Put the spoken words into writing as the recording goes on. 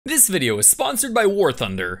This video is sponsored by War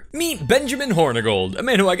Thunder. Meet Benjamin Hornigold, a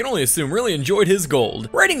man who I can only assume really enjoyed his gold.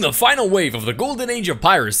 Riding the final wave of the golden age of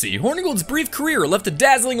piracy, Hornigold's brief career left a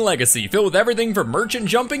dazzling legacy filled with everything from merchant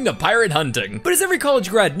jumping to pirate hunting. But as every college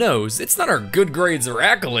grad knows, it's not our good grades or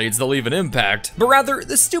accolades that leave an impact, but rather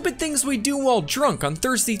the stupid things we do while drunk on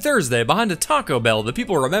Thirsty Thursday behind a Taco Bell that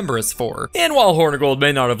people remember us for. And while Hornigold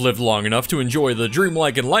may not have lived long enough to enjoy the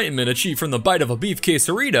dreamlike enlightenment achieved from the bite of a beef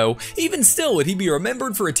quesarito, even still would he be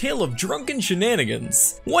remembered for a tale of drunken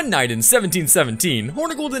shenanigans. One night in 1717,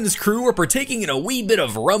 Hornigold and his crew were partaking in a wee bit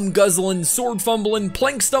of rum guzzling, sword fumbling,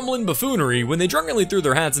 plank stumbling buffoonery when they drunkenly threw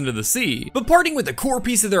their hats into the sea. But parting with a core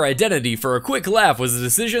piece of their identity for a quick laugh was a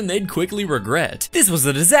decision they'd quickly regret. This was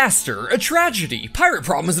a disaster, a tragedy. Pirate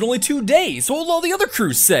problems in only 2 days, what will all the other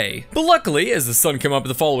crews say? But luckily, as the sun came up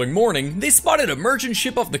the following morning, they spotted a merchant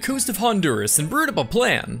ship off the coast of Honduras and brewed up a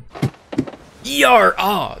plan. Yar!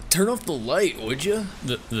 Turn off the light, would you?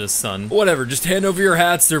 The sun. Whatever, just hand over your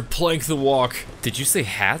hats or plank the walk. Did you say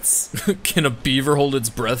hats? Can a beaver hold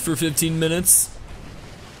its breath for 15 minutes?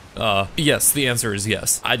 Yes, the answer is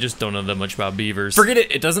yes. I just don't know that much about beavers. Forget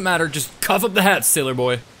it, it doesn't matter, just cuff up the hats, sailor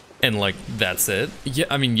boy. And like, that's it? Yeah,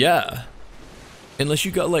 I mean, yeah. Unless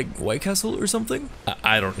you got like White Castle or something?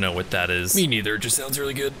 I don't know what that is. Me neither, it just sounds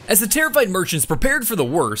really good. As the terrified merchants prepared for the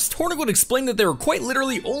worst, Hornigold explained that they were quite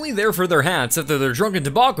literally only there for their hats after their drunken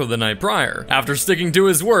debacle the night prior. After sticking to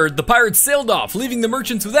his word, the pirates sailed off, leaving the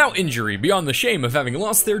merchants without injury beyond the shame of having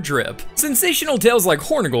lost their drip. Sensational tales like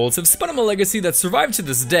Hornigold's have spun him a legacy that survived to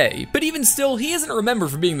this day, but even still, he isn't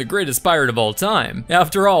remembered for being the greatest pirate of all time.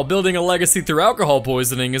 After all, building a legacy through alcohol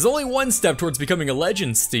poisoning is only one step towards becoming a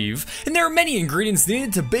legend, Steve, and there are many ingredients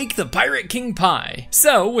needed to bake the Pirate King pie.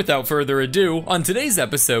 So, without further ado, on today's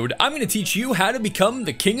episode, I'm gonna teach you how to become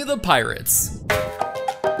the king of the pirates.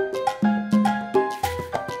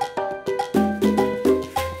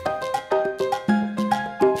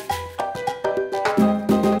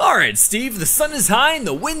 Alright, Steve, the sun is high and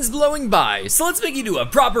the wind's blowing by, so let's make you do a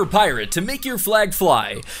proper pirate to make your flag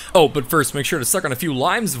fly. Oh, but first, make sure to suck on a few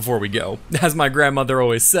limes before we go. As my grandmother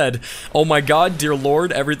always said, oh my god, dear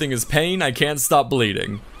lord, everything is pain, I can't stop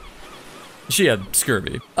bleeding. She had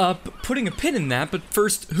scurvy. Putting a pin in that, but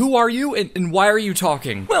first, who are you and why are you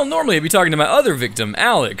talking? Well, normally I'd be talking to my other victim,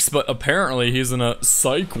 Alex, but apparently he's in a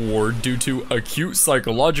psych ward due to acute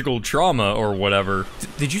psychological trauma or whatever.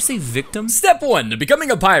 Did you say victim? Step 1 to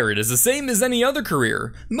becoming a pirate is the same as any other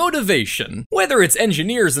career, motivation. Whether it's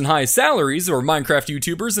engineers and high salaries or Minecraft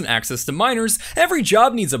YouTubers and access to miners, every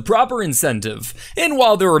job needs a proper incentive. And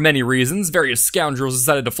while there were many reasons, various scoundrels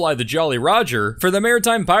decided to fly the Jolly Roger, for the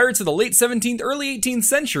maritime pirates of the late 17th, early 18th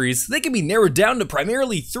centuries, they can be narrowed down to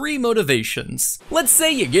primarily 3 motivations. Let's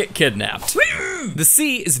say you get kidnapped. The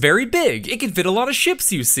sea is very big. It can fit a lot of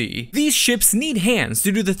ships, you see. These ships need hands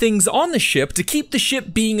to do the things on the ship to keep the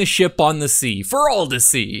ship being a ship on the sea, for all to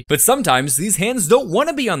see. But sometimes these hands don't want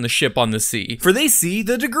to be on the ship on the sea, for they see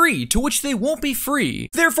the degree to which they won't be free.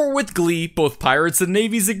 Therefore, with glee, both pirates and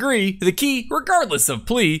navies agree, the key, regardless of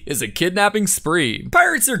plea, is a kidnapping spree.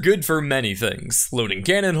 Pirates are good for many things. Loading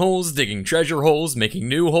cannon holes, digging treasure holes, making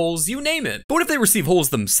new holes, you name it. But what if they receive holes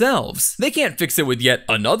themselves? They can't fix it with yet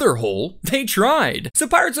another hole. They tried. So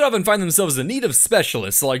pirates would often find themselves in need of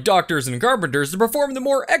specialists like doctors and carpenters to perform the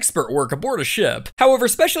more expert work aboard a ship. However,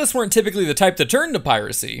 specialists weren't typically the type to turn to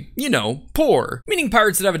piracy. You know, poor. Meaning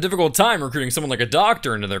pirates would have a difficult time recruiting someone like a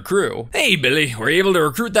doctor into their crew. Hey Billy, were you able to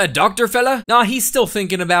recruit that doctor fella? Nah, he's still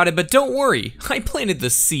thinking about it, but don't worry. I planted the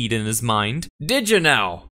seed in his mind. Did you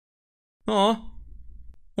now? Aw.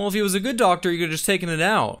 Well, if he was a good doctor, he could have just taken it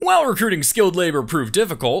out. While recruiting skilled labor proved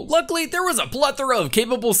difficult, luckily there was a plethora of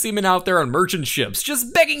capable seamen out there on merchant ships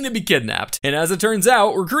just begging to be kidnapped. And as it turns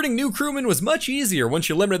out, recruiting new crewmen was much easier once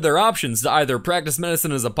you limited their options to either practice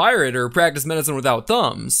medicine as a pirate or practice medicine without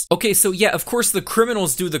thumbs. Okay, so yeah, of course the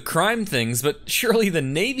criminals do the crime things, but surely the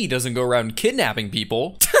Navy doesn't go around kidnapping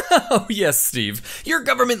people. Oh yes, Steve, your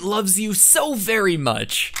government loves you so very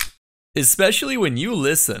much. Especially when you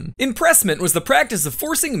listen. Impressment was the practice of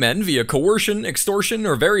forcing men via coercion, extortion,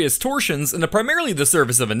 or various tortions into primarily the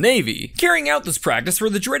service of a navy. Carrying out this practice were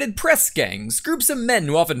the dreaded press gangs, groups of men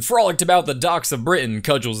who often frolicked about the docks of Britain,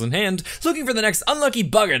 cudgels in hand, looking for the next unlucky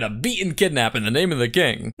bugger to beat and kidnap in the name of the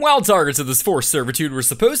king. While targets of this forced servitude were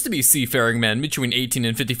supposed to be seafaring men between 18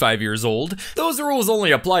 and 55 years old, those rules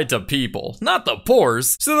only applied to people, not the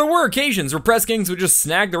pores. So there were occasions where press gangs would just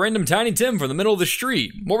snag the random Tiny Tim from the middle of the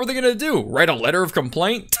street. What were they gonna do? do? Write a letter of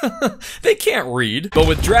complaint? They can't read. But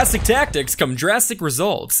with drastic tactics come drastic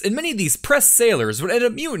results, and many of these pressed sailors would end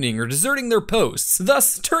up mutinying or deserting their posts,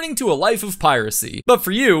 thus turning to a life of piracy. But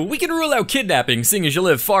for you, we can rule out kidnapping, seeing as you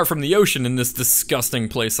live far from the ocean in this disgusting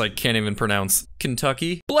place I can't even pronounce.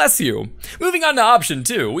 Kentucky? Bless you. Moving on to option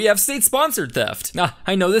 2, we have state-sponsored theft.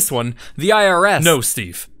 I know this one. The IRS. No,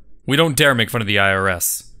 Steve. We don't dare make fun of the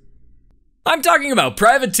IRS. I'm talking about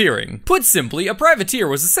privateering. Put simply, a privateer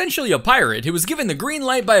was essentially a pirate who was given the green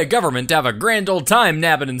light by a government to have a grand old time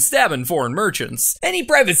nabbing and stabbing foreign merchants. Any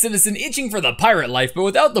private citizen itching for the pirate life but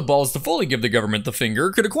without the balls to fully give the government the finger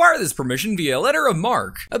could acquire this permission via a letter of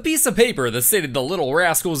marque, a piece of paper that stated the little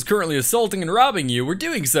rascals currently assaulting and robbing you were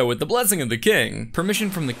doing so with the blessing of the king. Permission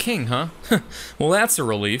from the king, huh? Well, that's a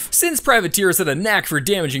relief. Since privateers had a knack for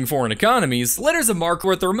damaging foreign economies, letters of marque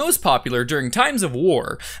were at their most popular during times of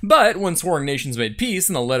war, but once warring nations made peace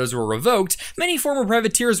and the letters were revoked, many former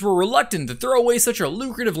privateers were reluctant to throw away such a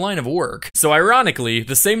lucrative line of work. So ironically,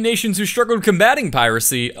 the same nations who struggled combating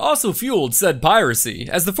piracy also fueled said piracy,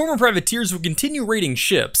 as the former privateers would continue raiding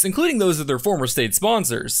ships, including those of their former state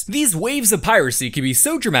sponsors. These waves of piracy could be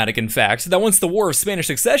so dramatic, in fact, that once the War of Spanish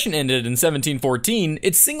Succession ended in 1714,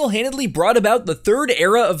 it single-handedly brought about the third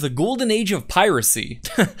era of the golden age of piracy.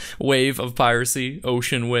 Wave of piracy,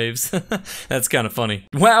 ocean waves. That's kind of funny.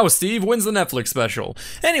 Wow, Steve, when's the Netflix special?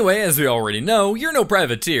 Anyway, as we already know, you're no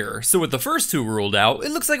privateer, so with the first two ruled out,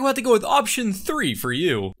 it looks like we'll have to go with option 3 for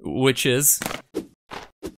you, which is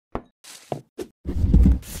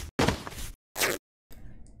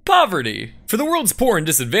poverty. For the world's poor and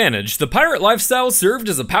disadvantaged, the pirate lifestyle served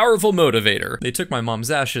as a powerful motivator. They took my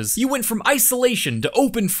mom's ashes. You went from isolation to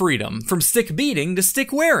open freedom, from stick beating to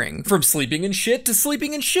stick wearing, from sleeping in shit to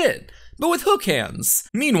sleeping in shit, but with hook hands.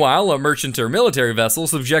 Meanwhile, a merchant or military vessel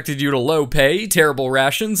subjected you to low pay, terrible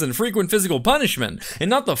rations, and frequent physical punishment, and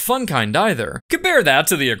not the fun kind either. Compare that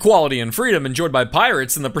to the equality and freedom enjoyed by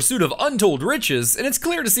pirates in the pursuit of untold riches, and it's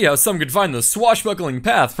clear to see how some could find the swashbuckling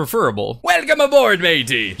path preferable. Welcome aboard,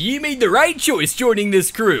 matey! Ye made the right choice joining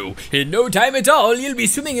this crew. In no time at all, you'll be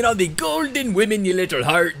swimming in all the golden women your little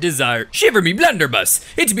heart desire. Shiver me blunderbuss!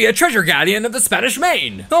 It be a treasure galleon of the Spanish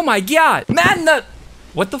Main! Oh my god! Man,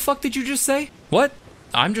 what the fuck did you just say? What?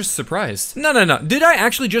 I'm just surprised. No. Did I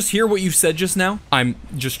actually just hear what you said just now? I'm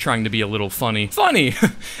just trying to be a little funny. Funny?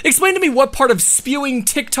 Explain to me what part of spewing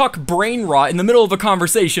TikTok brain rot in the middle of a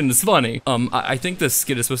conversation is funny. I think this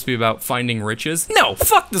skit is supposed to be about finding riches. No,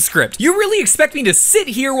 fuck the script. You really expect me to sit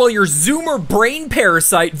here while your Zoomer brain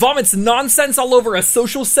parasite vomits nonsense all over a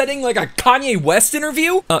social setting like a Kanye West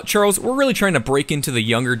interview? Charles, we're really trying to break into the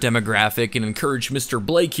younger demographic and encourage Mr.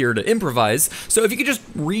 Blake here to improvise, so if you could just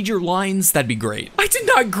read your lines, that'd be great. I did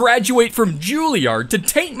not graduate from Juilliard to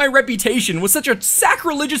taint my reputation with such a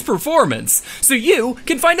sacrilegious performance, so you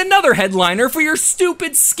can find another headliner for your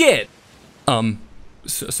stupid skit.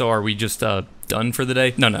 So are we just, done for the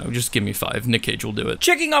day? No, just give me 5. Nick Cage will do it.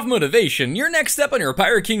 Checking off motivation, your next step on your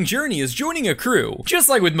Pirate King journey is joining a crew. Just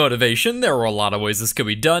like with motivation, there are a lot of ways this could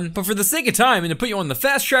be done, but for the sake of time and to put you on the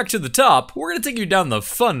fast track to the top, we're gonna take you down the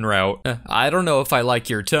fun route. I don't know if I like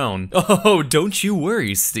your tone. Oh, don't you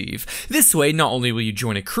worry, Steve. This way, not only will you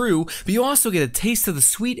join a crew, but you also get a taste of the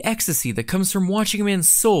sweet ecstasy that comes from watching a man's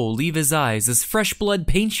soul leave his eyes as fresh blood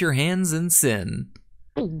paints your hands in sin.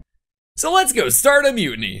 So let's go start a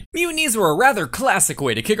mutiny. Mutinies were a rather classic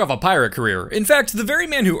way to kick off a pirate career. In fact, the very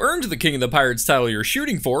man who earned the King of the Pirates title you're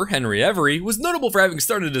shooting for, Henry Every, was notable for having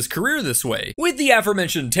started his career this way. With the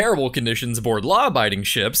aforementioned terrible conditions aboard law-abiding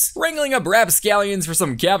ships, wrangling up rapscallions for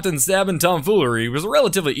some captain stabbing tomfoolery was a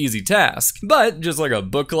relatively easy task. But, just like a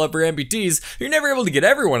book club for amputees, you're never able to get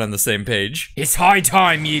everyone on the same page. It's high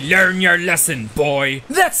time ye learn your lesson, boy.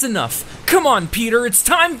 That's enough. Come on, Peter, it's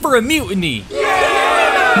time for a mutiny.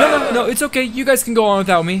 No, it's okay. You guys can go on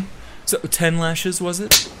without me. So, 10 lashes, was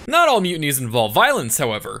it? Not all mutinies involve violence,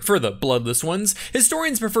 however. For the bloodless ones,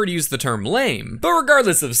 historians prefer to use the term lame. But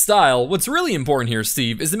regardless of style, what's really important here,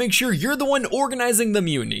 Steve, is to make sure you're the one organizing the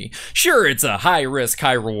mutiny. Sure, it's a high-risk,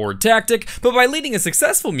 high-reward tactic, but by leading a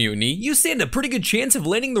successful mutiny, you stand a pretty good chance of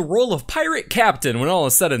landing the role of pirate captain when all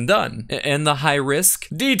is said and done. And the high risk?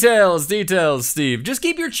 Details, Steve. Just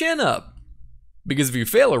keep your chin up. Because if you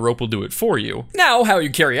fail, a rope will do it for you. Now, how you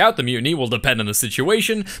carry out the mutiny will depend on the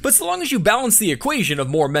situation, but so long as you balance the equation of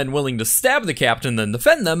more men willing to stab the captain than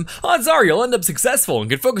defend them, odds are you'll end up successful and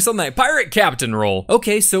can focus on that pirate captain role.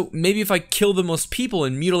 Okay, so maybe if I kill the most people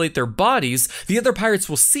and mutilate their bodies, the other pirates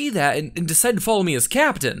will see that and decide to follow me as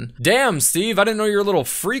captain. Damn, Steve, I didn't know you're a little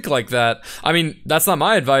freak like that. I mean, that's not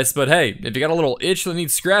my advice, but hey, if you got a little itch that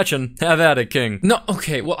needs scratching, have at it, King. No,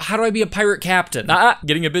 okay, well, how do I be a pirate captain?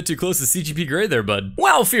 Getting a bit too close to CGP grade there, there, bud.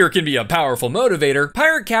 While fear can be a powerful motivator,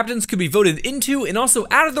 pirate captains could be voted into and also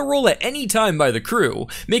out of the role at any time by the crew,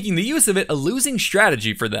 making the use of it a losing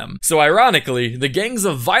strategy for them. So ironically, the gangs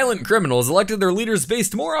of violent criminals elected their leaders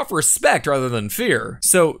based more off respect rather than fear.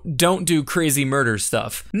 So don't do crazy murder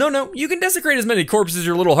stuff. No, you can desecrate as many corpses as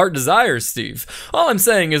your little heart desires, Steve. All I'm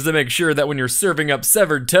saying is to make sure that when you're serving up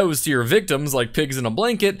severed toes to your victims like pigs in a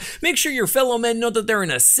blanket, make sure your fellow men know that they're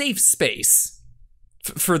in a safe space.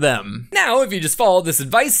 For them. Now, if you just follow this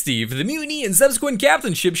advice, Steve, the mutiny and subsequent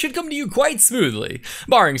captainship should come to you quite smoothly.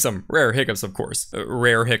 Barring some rare hiccups, of course.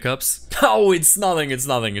 Rare hiccups? Oh, it's nothing. It's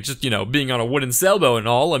just, you know, being on a wooden sailboat and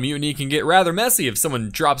all, a mutiny can get rather messy if someone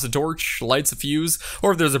drops a torch, lights a fuse,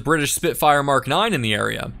 or if there's a British Spitfire Mark 9 in the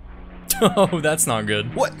area. Oh, that's not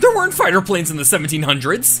good. What? There weren't fighter planes in the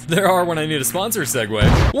 1700s? There are when I need a sponsor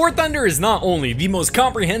segue. War Thunder is not only the most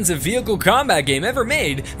comprehensive vehicle combat game ever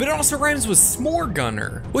made, but it also rhymes with S'more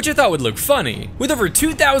Gunner, which I thought would look funny. With over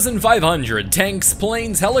 2,500 tanks,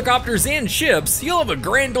 planes, helicopters, and ships, you'll have a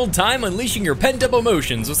grand old time unleashing your pent-up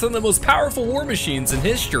emotions with some of the most powerful war machines in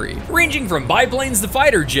history. Ranging from biplanes to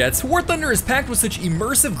fighter jets, War Thunder is packed with such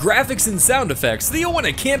immersive graphics and sound effects that you'll want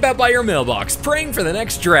to camp out by your mailbox, praying for the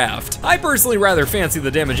next draft. I personally rather fancy the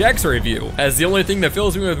damage X-ray view, as the only thing that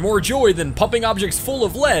fills me with more joy than pumping objects full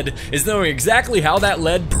of lead is knowing exactly how that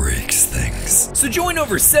lead breaks things. So join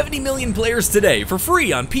over 70 million players today for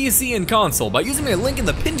free on PC and console by using my link in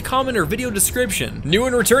the pinned comment or video description. New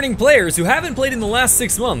and returning players who haven't played in the last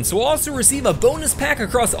 6 months will also receive a bonus pack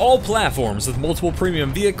across all platforms with multiple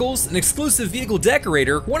premium vehicles, an exclusive vehicle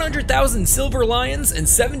decorator, 100,000 silver lions, and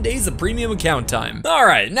 7 days of premium account time.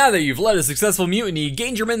 Alright, now that you've led a successful mutiny,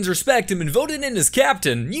 gained your men's respect, and been voted in as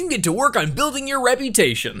captain, you can get to work on building your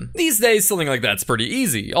reputation. These days, something like that's pretty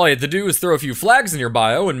easy. All you have to do is throw a few flags in your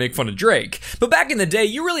bio and make fun of Drake. But back in the day,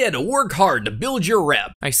 you really had to work hard to build your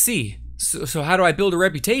rep. I see. So how do I build a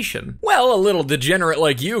reputation? Well, a little degenerate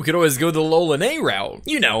like you could always go the Lolane route.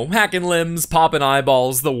 You know, hacking limbs, popping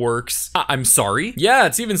eyeballs, the works. I'm sorry? Yeah,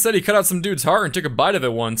 it's even said he cut out some dude's heart and took a bite of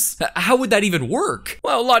it once. How would that even work?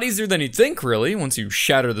 Well, a lot easier than you'd think, really. Once you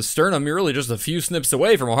shatter the sternum, you're really just a few snips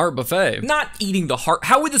away from a heart buffet. Not eating the heart.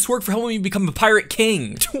 How would this work for helping me become a pirate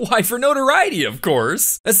king? Why, for notoriety, of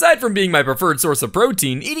course. Aside from being my preferred source of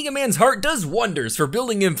protein, eating a man's heart does wonders for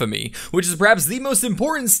building infamy, which is perhaps the most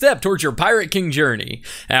important step towards your pirate king journey.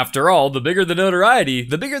 After all, the bigger the notoriety,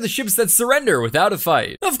 the bigger the ships that surrender without a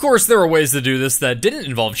fight. Of course, there were ways to do this that didn't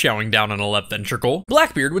involve chowing down on a left ventricle.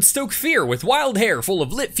 Blackbeard would stoke fear with wild hair full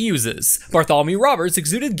of lit fuses. Bartholomew Roberts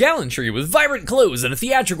exuded gallantry with vibrant clothes and a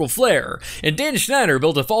theatrical flair. And Dan Schneider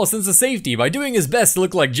built a false sense of safety by doing his best to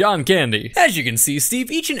look like John Candy. As you can see,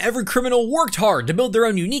 Steve, each and every criminal worked hard to build their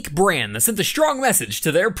own unique brand that sent a strong message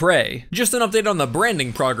to their prey. Just an update on the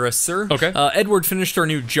branding progress, sir. Okay. Edward finished our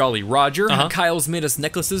new Jolly Roger. Kyle's made us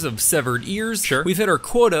necklaces of severed ears. Sure. We've hit our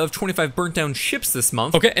quota of 25 burnt down ships this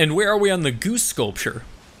month. Okay, and where are we on the goose sculpture?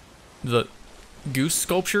 The goose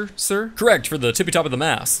sculpture, sir? Correct, for the tippy top of the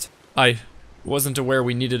mast. I wasn't aware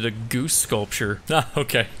we needed a goose sculpture.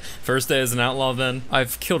 Okay. First day as an outlaw then.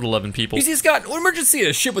 I've killed 11 people. You see, Scott, when merchants see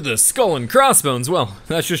a ship with a skull and crossbones, well,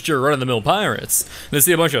 that's just your run-of-the-mill pirates. They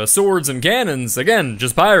see a bunch of swords and cannons, again,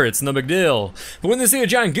 just pirates, no big deal. But when they see a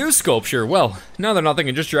giant goose sculpture, well, now they're not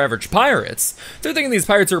thinking just your average pirates. They're thinking these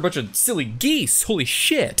pirates are a bunch of silly geese. Holy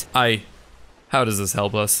shit. How does this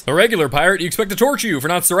help us? A regular pirate, you expect to torture you for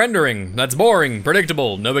not surrendering. That's boring,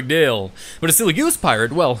 predictable, no big deal. But a silly goose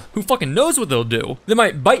pirate, well, who fucking knows what they'll do? They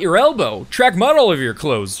might bite your elbow, track mud all over your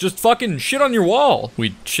clothes, just fucking shit on your wall.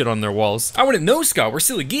 We shit on their walls. I wouldn't know, Scott, we're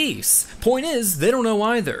silly geese. Point is, they don't know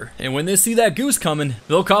either. And when they see that goose coming,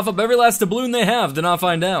 they'll cough up every last doubloon they have to not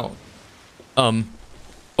find out.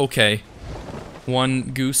 Okay.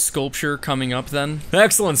 One goose sculpture coming up then.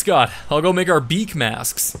 Excellent, Scott. I'll go make our beak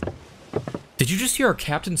masks. Did you just hear our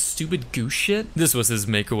captain's stupid goose shit? This was his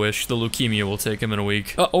make-a-wish. The leukemia will take him in a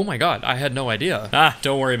week. Oh my god, I had no idea.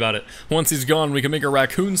 Don't worry about it. Once he's gone, we can make a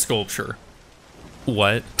raccoon sculpture.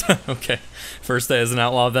 What? Okay. First day as an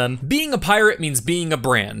outlaw then. Being a pirate means being a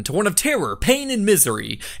brand, one of terror, pain, and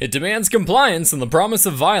misery. It demands compliance and the promise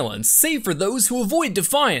of violence, save for those who avoid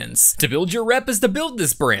defiance. To build your rep is to build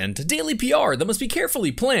this brand, daily PR that must be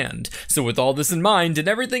carefully planned. So with all this in mind and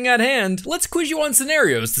everything at hand, let's quiz you on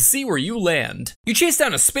scenarios to see where you land. You chased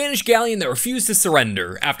down a Spanish galleon that refused to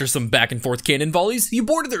surrender. After some back and forth cannon volleys, you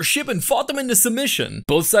boarded their ship and fought them into submission.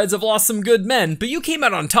 Both sides have lost some good men, but you came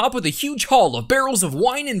out on top with a huge haul of barrels of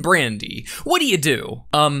wine and brandy. What do you do?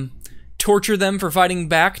 Torture them for fighting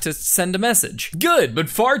back to send a message. Good, but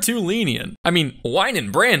far too lenient. I mean, wine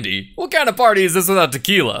and brandy? What kind of party is this without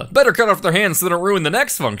tequila? Better cut off their hands so they don't ruin the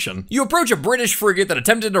next function. You approach a British frigate that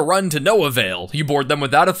attempted to run to no avail. You board them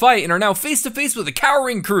without a fight and are now face to face with a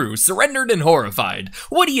cowering crew, surrendered and horrified.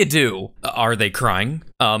 What do? Are they crying?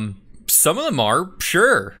 Some of them are,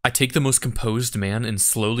 sure. I take the most composed man and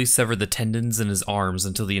slowly sever the tendons in his arms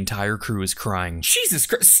until the entire crew is crying. Jesus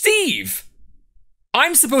Christ, Steve!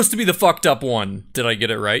 I'm supposed to be the fucked up one. Did I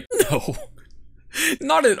get it right? No.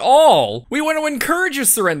 Not at all. We want to encourage a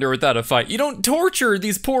surrender without a fight. You don't torture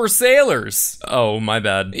these poor sailors. Oh, my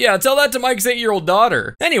bad. Yeah, tell that to Mike's 8-year-old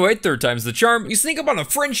daughter. Anyway, third time's the charm. You sneak up on a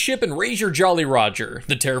French ship and raise your Jolly Roger.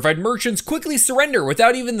 The terrified merchants quickly surrender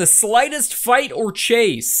without even the slightest fight or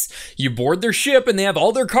chase. You board their ship and they have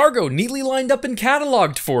all their cargo neatly lined up and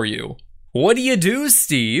cataloged for you. What do,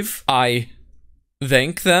 Steve? I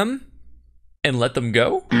thank them and let them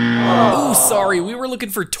go? Oh, sorry, we were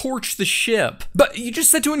looking for torch the ship. But you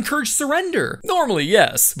just said to encourage surrender. Normally,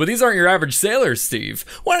 yes, but these aren't your average sailors, Steve.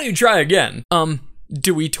 Why don't you try again?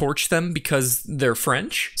 Do we torch them because they're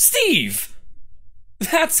French? Steve!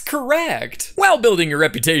 That's correct. While building your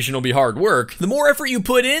reputation will be hard work, the more effort you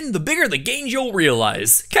put in, the bigger the gains you'll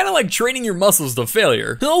realize. Kind of like training your muscles to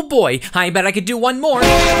failure. Oh boy, I bet I could do one more.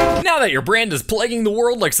 Now that your brand is plaguing the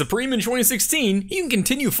world like Supreme in 2016, you can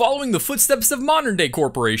continue following the footsteps of modern day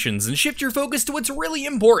corporations and shift your focus to what's really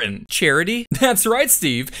important. Charity? That's right,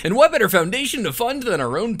 Steve. And what better foundation to fund than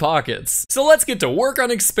our own pockets? So let's get to work on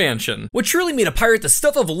expansion. What truly made a pirate the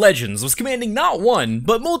stuff of legends was commanding not one,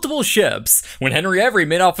 but multiple ships. When Henry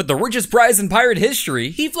made off with the richest prize in pirate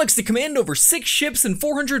history, he flexed to command over 6 ships and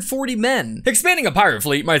 440 men. Expanding a pirate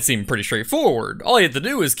fleet might seem pretty straightforward. All you have to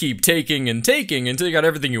do is keep taking and taking until you got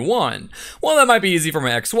everything you want. While that might be easy for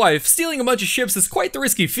my ex-wife, stealing a bunch of ships is quite the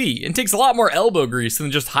risky feat and takes a lot more elbow grease than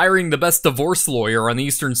just hiring the best divorce lawyer on the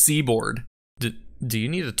eastern seaboard. Do you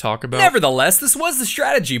need to talk about? Nevertheless, this was the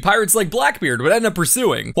strategy pirates like Blackbeard would end up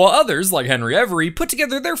pursuing, while others, like Henry Every, put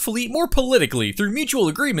together their fleet more politically through mutual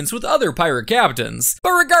agreements with other pirate captains.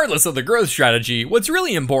 But regardless of the growth strategy, what's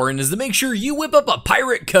really important is to make sure you whip up a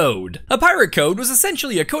pirate code. A pirate code was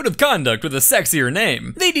essentially a code of conduct with a sexier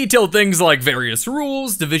name. They detailed things like various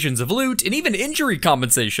rules, divisions of loot, and even injury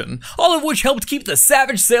compensation, all of which helped keep the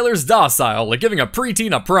savage sailors docile, like giving a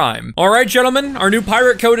preteen a prime. Alright gentlemen, our new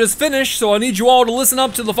pirate code is finished, so I need you all to listen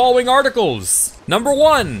up to the following articles. Number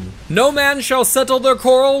 1, no man shall settle their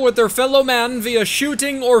quarrel with their fellow man via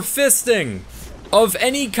shooting or fisting of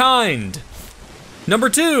any kind. Number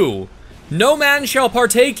 2, no man shall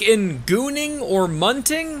partake in gooning or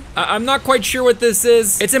munting. I'm not quite sure what this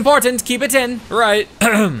is. It's important, keep it in. Right.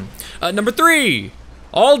 Number 3,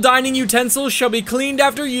 all dining utensils shall be cleaned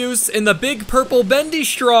after use, and the big purple bendy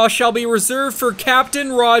straw shall be reserved for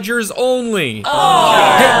Captain Rogers only.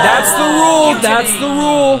 Oh. Hey, that's the rule, that's the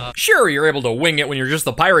rule. Sure, you're able to wing it when you're just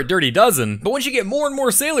the pirate dirty dozen, but once you get more and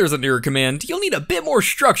more sailors under your command, you'll need a bit more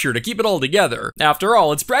structure to keep it all together. After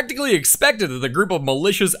all, it's practically expected that the group of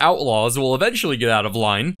malicious outlaws will eventually get out of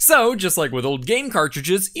line. So, just like with old game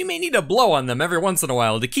cartridges, you may need to blow on them every once in a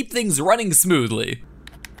while to keep things running smoothly.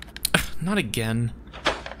 Not again.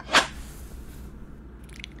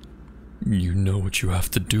 You know what you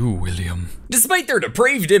have to do, William. Despite their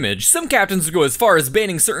depraved image, some captains would go as far as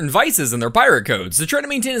banning certain vices in their pirate codes to try to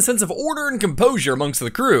maintain a sense of order and composure amongst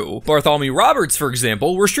the crew. Bartholomew Roberts, for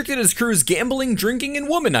example, restricted his crew's gambling, drinking, and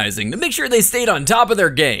womanizing to make sure they stayed on top of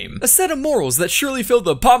their game. A set of morals that surely filled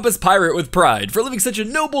the pompous pirate with pride for living such a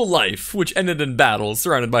noble life, which ended in battle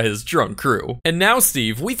surrounded by his drunk crew. And now,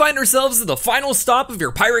 Steve, we find ourselves at the final stop of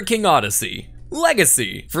your Pirate King Odyssey.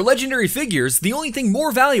 Legacy. For legendary figures, the only thing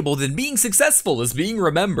more valuable than being successful is being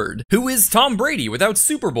remembered. Who is Tom Brady without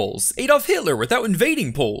Super Bowls, Adolf Hitler without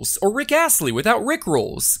invading polls, or Rick Astley without Rick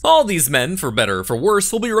Rolls? All these men, for better or for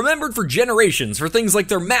worse, will be remembered for generations for things like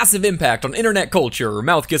their massive impact on internet culture or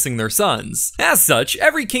mouth-kissing their sons. As such,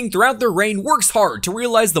 every king throughout their reign works hard to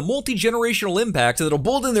realize the multi-generational impact that'll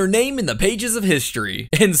bolden their name in the pages of history.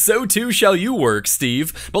 And so too shall you work,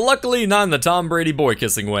 Steve. But luckily not in the Tom Brady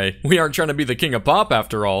boy-kissing way. We aren't trying to be the king of pop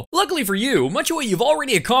after all. Luckily for you, much of what you've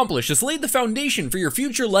already accomplished has laid the foundation for your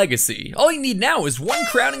future legacy. All you need now is one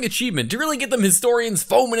crowning achievement to really get them historians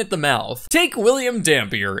foaming at the mouth. Take William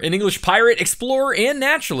Dampier, an English pirate, explorer, and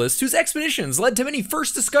naturalist whose expeditions led to many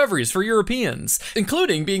first discoveries for Europeans,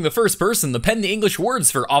 including being the first person to pen the English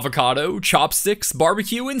words for avocado, chopsticks,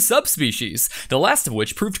 barbecue, and subspecies, the last of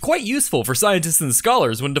which proved quite useful for scientists and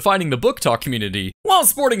scholars when defining the book talk community. While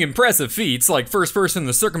sporting impressive feats like first person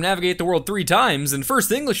to circumnavigate the world 3 times and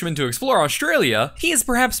first Englishman to explore Australia, he is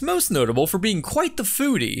perhaps most notable for being quite the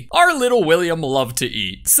foodie. Our little William loved to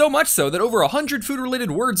eat, so much so that over 100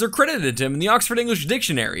 food-related words are credited to him in the Oxford English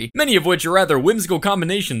Dictionary, many of which are rather whimsical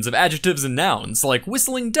combinations of adjectives and nouns, like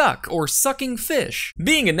whistling duck or sucking fish.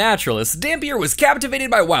 Being a naturalist, Dampier was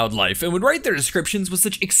captivated by wildlife and would write their descriptions with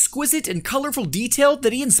such exquisite and colorful detail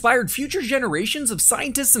that he inspired future generations of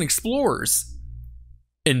scientists and explorers.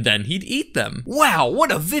 And then he'd eat them. Wow,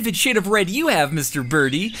 what a vivid shade of red you have, Mr.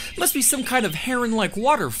 Birdie. Must be some kind of heron-like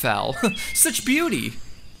waterfowl. Such beauty.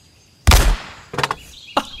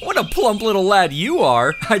 What a plump little lad you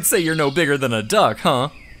are. I'd say you're no bigger than a duck, huh?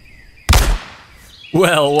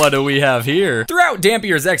 Well, what do we have here? Throughout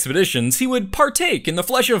Dampier's expeditions, he would partake in the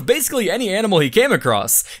flesh of basically any animal he came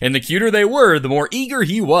across, and the cuter they were, the more eager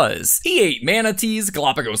he was. He ate manatees,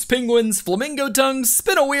 Galapagos penguins, flamingo tongues,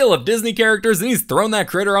 spin a wheel of Disney characters, and he's thrown that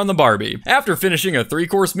critter on the Barbie. After finishing a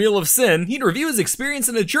 3-course meal of sin, he'd review his experience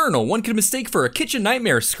in a journal one could mistake for a kitchen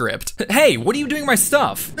nightmare script. Hey, what are you doing with my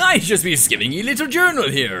stuff? I'd just be skimming your little journal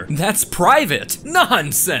here. That's private.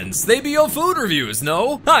 Nonsense. They be your food reviews,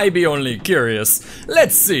 no? I be only curious.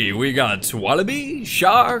 Let's see, we got wallaby,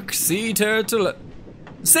 shark, sea turtle.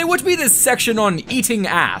 Say, what be this section on eating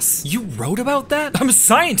ass? You wrote about that? I'm a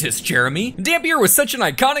scientist, Jeremy. Dampier was such an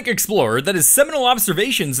iconic explorer that his seminal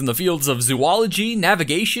observations in the fields of zoology,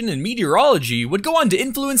 navigation, and meteorology would go on to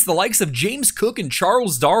influence the likes of James Cook and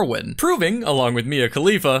Charles Darwin, proving, along with Mia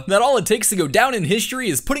Khalifa, that all it takes to go down in history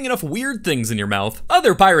is putting enough weird things in your mouth.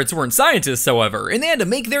 Other pirates weren't scientists, however, and they had to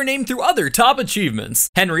make their name through other top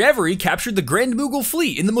achievements. Henry Every captured the Grand Mughal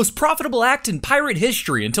fleet in the most profitable act in pirate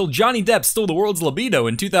history until Johnny Depp stole the world's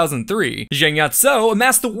libido in 2003. Zhang Yatso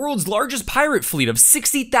amassed the world's largest pirate fleet of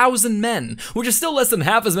 60,000 men, which is still less than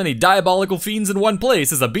half as many diabolical fiends in one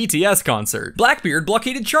place as a BTS concert. Blackbeard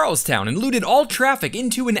blockaded Charlestown and looted all traffic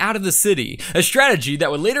into and out of the city, a strategy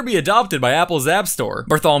that would later be adopted by Apple's App Store.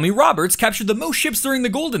 Bartholomew Roberts captured the most ships during the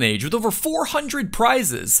Golden Age with over 400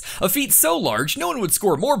 prizes, a feat so large no one would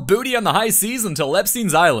score more booty on the high seas until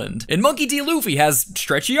Epstein's Island. And Monkey D. Luffy has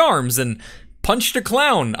stretchy arms and punched a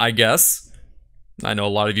clown, I guess. I know a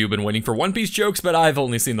lot of you have been waiting for One Piece jokes, but I've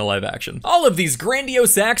only seen the live action. All of these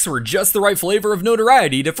grandiose acts were just the right flavor of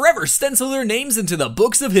notoriety to forever stencil their names into the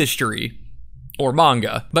books of history. Or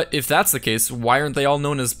manga. But if that's the case, why aren't they all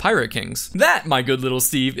known as pirate kings? That, my good little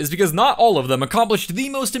Steve, is because not all of them accomplished the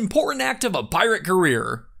most important act of a pirate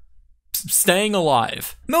career. Staying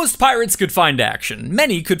alive. Most pirates could find action,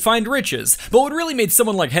 many could find riches, but what really made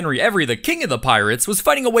someone like Henry Every the king of the pirates was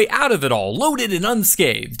fighting a way out of it all, loaded and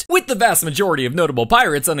unscathed. With the vast majority of notable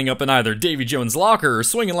pirates ending up in either Davy Jones' locker or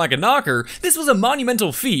swinging like a knocker, this was a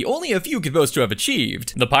monumental feat only a few could boast to have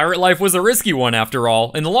achieved. The pirate life was a risky one after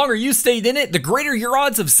all, and the longer you stayed in it, the greater your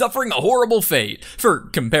odds of suffering a horrible fate. For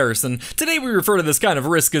comparison, today we refer to this kind of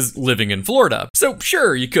risk as living in Florida. So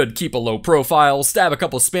sure, you could keep a low profile, stab a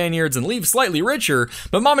couple Spaniards, and leave slightly richer,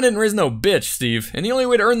 but mama didn't raise no bitch, Steve, and the only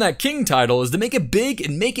way to earn that king title is to make it big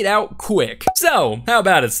and make it out quick. So, how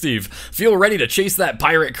about it, Steve? Feel ready to chase that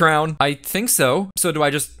pirate crown? I think so. So do I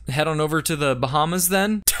just head on over to the Bahamas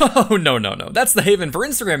then? Oh, no. That's the haven for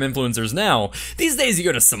Instagram influencers now. These days you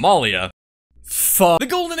go to Somalia. Fuck. The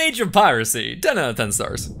golden age of piracy. 10 out of 10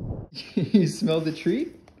 stars. You smell the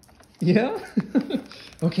treat? Yeah?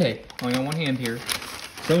 Okay, only on one hand here.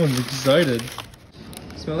 Someone's excited.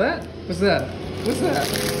 Smell that? What's that? What's that?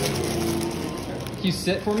 Can you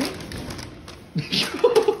sit for me?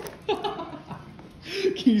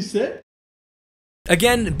 Can you sit?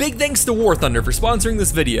 Again, big thanks to War Thunder for sponsoring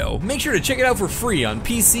this video. Make sure to check it out for free on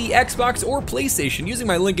PC, Xbox, or PlayStation using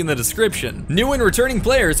my link in the description. New and returning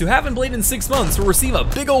players who haven't played in 6 months will receive a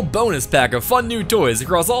big old bonus pack of fun new toys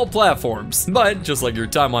across all platforms. But, just like your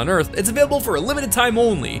time on Earth, it's available for a limited time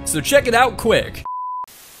only, so check it out quick.